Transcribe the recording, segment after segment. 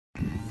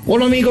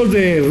Hola amigos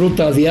de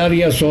Ruta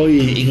Diaria, soy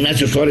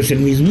Ignacio Suárez, el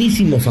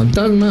mismísimo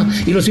fantasma,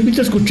 y los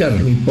invito a escuchar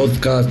mi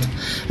podcast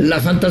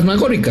La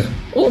Fantasmagórica,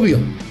 obvio,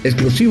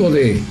 exclusivo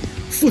de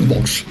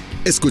Footbox.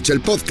 Escucha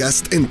el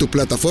podcast en tu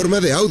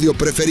plataforma de audio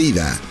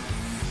preferida.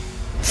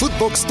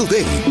 Footbox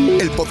Today,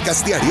 el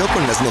podcast diario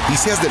con las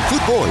noticias del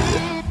fútbol.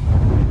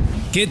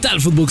 ¿Qué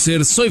tal,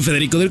 Footboxers? Soy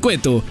Federico del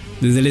Cueto,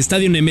 desde el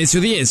estadio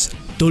Nemesio 10,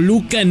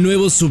 Toluca,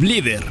 nuevo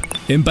sublíder.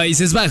 En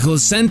Países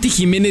Bajos, Santi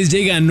Giménez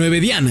llega a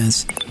 9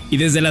 dianas. Y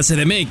desde la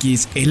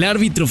CDMX, el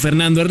árbitro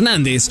Fernando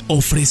Hernández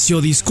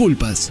ofreció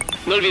disculpas.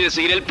 No olvides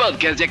seguir el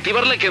podcast y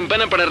activar la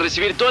campana para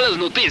recibir todas las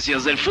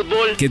noticias del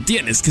fútbol que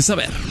tienes que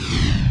saber.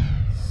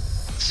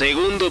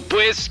 Segundo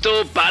puesto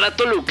para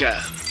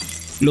Toluca.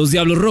 Los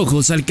Diablos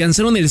Rojos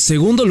alcanzaron el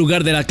segundo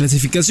lugar de la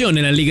clasificación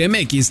en la Liga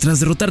MX tras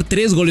derrotar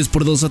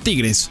 3-2 a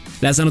Tigres.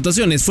 Las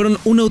anotaciones fueron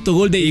un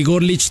autogol de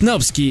Igor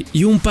Lichnowsky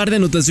y un par de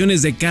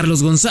anotaciones de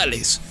Carlos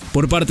González.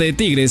 Por parte de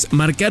Tigres,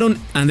 marcaron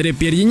André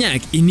Pierre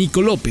Gignac y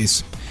Nico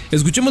López.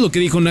 Escuchemos lo que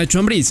dijo Nacho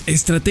Ambriz,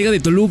 estratega de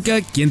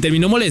Toluca, quien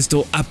terminó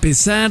molesto a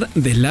pesar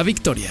de la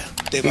victoria.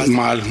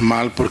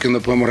 Mal, porque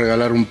no podemos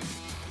regalar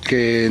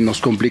que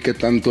nos complique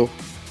tanto.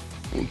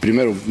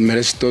 Primero,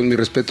 merece todo mi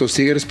respeto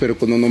Tigres, pero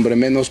con un hombre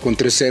menos, con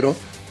 3-0,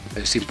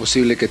 es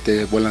imposible que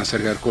te vuelvan a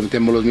acercar.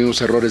 Cometemos los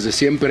mismos errores de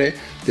siempre,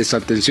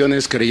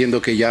 desatenciones,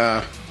 creyendo que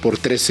ya por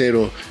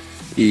 3-0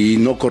 y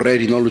no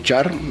correr y no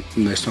luchar,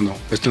 esto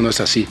no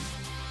es así.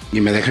 Y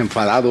me deja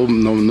enfadado,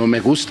 no me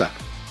gusta.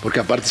 Porque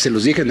aparte se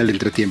los dije en el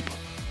entretiempo.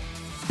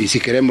 Y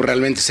si queremos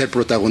realmente ser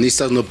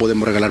protagonistas, no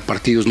podemos regalar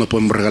partidos, no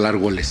podemos regalar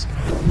goles.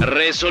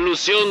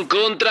 Resolución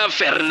contra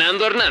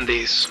Fernando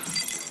Hernández.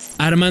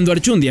 Armando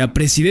Archundia,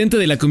 presidente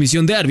de la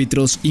Comisión de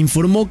Árbitros,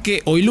 informó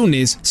que hoy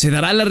lunes se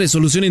dará la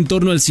resolución en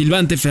torno al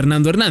silbante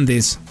Fernando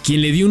Hernández,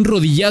 quien le dio un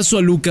rodillazo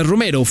a Lucas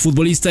Romero,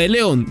 futbolista de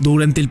León,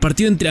 durante el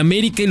partido entre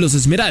América y los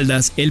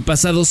Esmeraldas el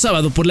pasado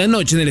sábado por la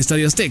noche en el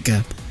Estadio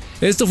Azteca.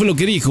 Esto fue lo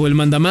que dijo el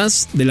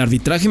mandamás del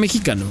arbitraje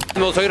mexicano.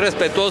 No soy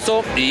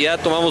respetuoso y ya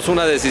tomamos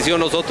una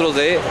decisión nosotros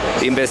de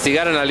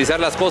investigar,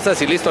 analizar las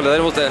cosas y listo, le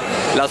daremos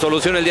la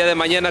solución el día de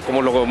mañana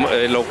como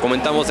lo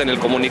comentamos en el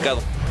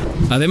comunicado.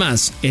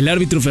 Además, el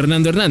árbitro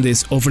Fernando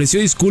Hernández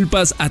ofreció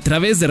disculpas a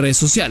través de redes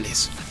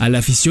sociales. A la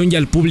afición y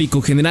al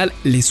público general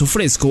les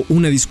ofrezco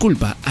una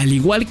disculpa, al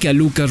igual que a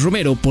Lucas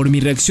Romero por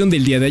mi reacción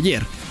del día de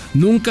ayer.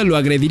 Nunca lo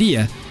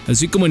agrediría,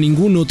 así como a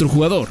ningún otro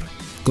jugador.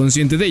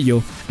 Consciente de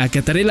ello,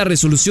 acataré la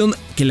resolución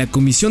que la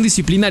comisión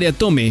disciplinaria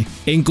tome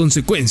en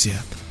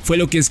consecuencia. Fue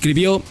lo que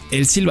escribió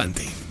el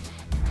silbante.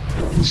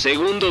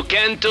 Segundo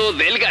canto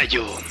del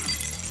gallo.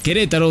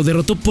 Querétaro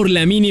derrotó por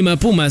la mínima a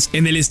Pumas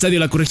en el Estadio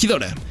La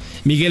Corregidora.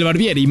 Miguel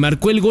Barbieri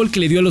marcó el gol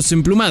que le dio a los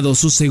emplumados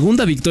su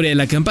segunda victoria de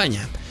la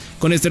campaña.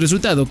 Con este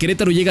resultado,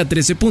 Querétaro llega a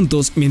 13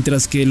 puntos,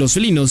 mientras que los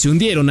felinos se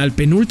hundieron al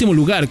penúltimo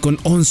lugar con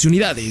 11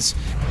 unidades.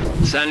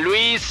 San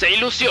Luis se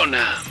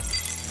ilusiona.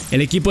 El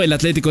equipo del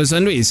Atlético de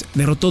San Luis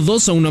derrotó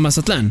 2-1 a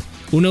Mazatlán.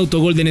 Un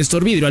autogol de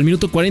Néstor Vidrio al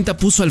minuto 40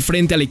 puso al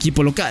frente al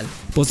equipo local.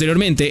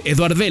 Posteriormente,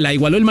 Eduard Vela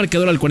igualó el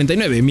marcador al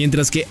 49,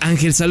 mientras que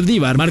Ángel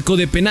Saldívar marcó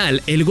de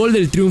penal el gol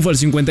del triunfo al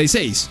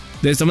 56.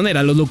 De esta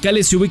manera, los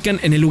locales se ubican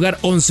en el lugar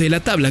 11 de la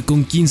tabla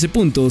con 15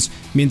 puntos,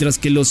 mientras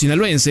que los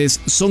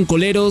sinaloenses son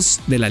coleros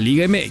de la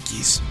Liga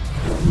MX.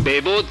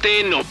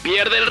 Bebote no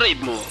pierde el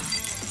ritmo.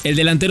 El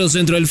delantero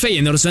centro del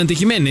Feyenoord, Santi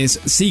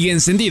Giménez, sigue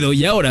encendido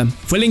y ahora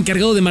fue el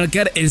encargado de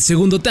marcar el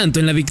segundo tanto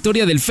en la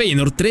victoria del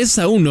Feyenoord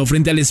 3-1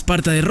 frente al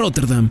Sparta de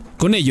Rotterdam.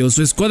 Con ello,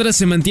 su escuadra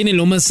se mantiene en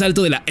lo más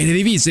alto de la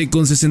Eredivisie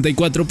con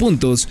 64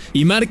 puntos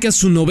y marca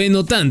su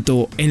noveno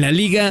tanto en la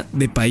Liga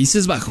de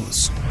Países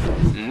Bajos.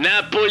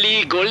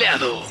 Napoli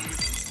goleado.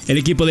 El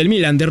equipo del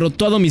Milan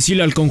derrotó a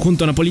domicilio al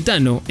conjunto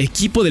napolitano,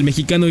 equipo del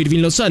mexicano Irving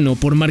Lozano,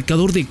 por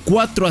marcador de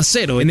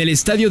 4-0 en el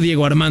estadio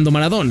Diego Armando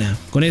Maradona.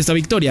 Con esta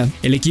victoria,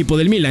 el equipo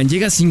del Milan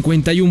llega a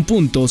 51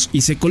 puntos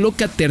y se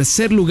coloca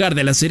tercer lugar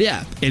de la Serie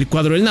A. El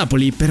cuadro del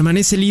Napoli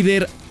permanece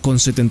líder con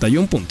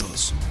 71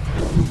 puntos.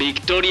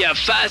 Victoria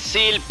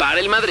fácil para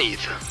el Madrid.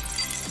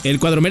 El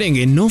cuadro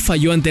merengue no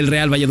falló ante el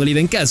Real Valladolid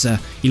en casa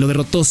y lo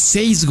derrotó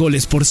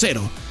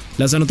 6-0.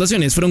 Las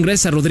anotaciones fueron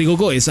gracias a Rodrigo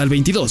Goes al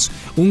 22,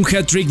 un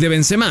hat-trick de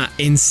Benzema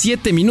en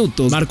 7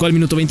 minutos, marcó al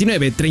minuto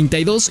 29,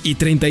 32 y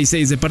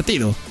 36 de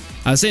partido.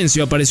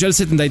 Asensio apareció al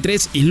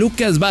 73 y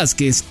Lucas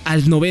Vázquez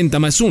al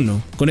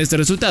 90+1. Con este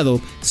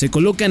resultado, se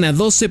colocan a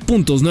 12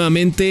 puntos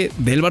nuevamente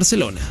del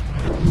Barcelona.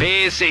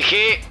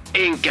 PSG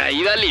en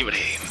caída libre.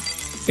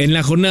 En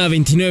la jornada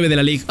 29 de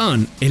la Ligue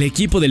 1, el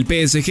equipo del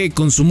PSG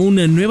consumó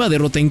una nueva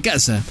derrota en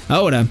casa,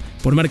 ahora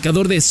por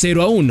marcador de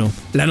 0-1.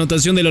 La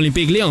anotación del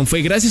Olympique Lyon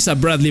fue gracias a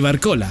Bradley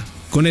Barcola.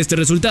 Con este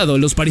resultado,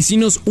 los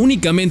parisinos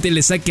únicamente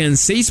le sacan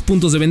 6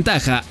 puntos de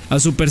ventaja a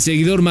su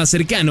perseguidor más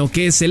cercano,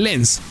 que es el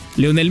Lens.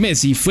 Lionel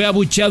Messi fue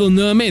abucheado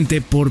nuevamente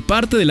por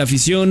parte de la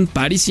afición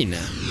parisina.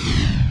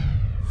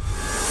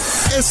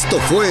 Esto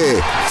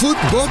fue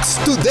Footbox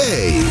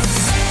Today.